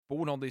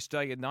Born on this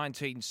day in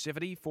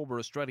 1970, former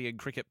Australian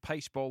cricket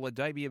pace bowler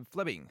Damien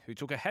Fleming, who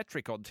took a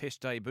hat-trick on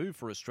Test debut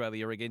for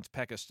Australia against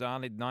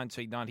Pakistan in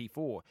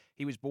 1994.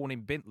 He was born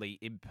in Bentley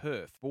in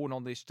Perth. Born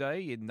on this day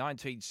in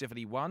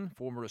 1971,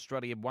 former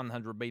Australian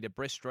 100-metre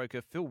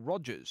breaststroker Phil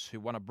Rogers, who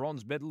won a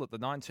bronze medal at the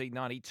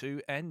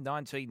 1992 and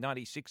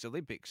 1996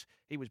 Olympics.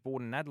 He was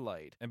born in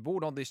Adelaide. And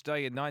born on this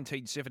day in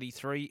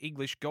 1973,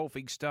 English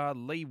golfing star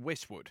Lee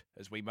Westwood,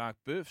 as we mark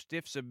births,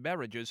 deaths and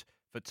marriages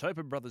for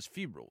Tobin Brothers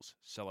Funerals,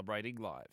 celebrating lives.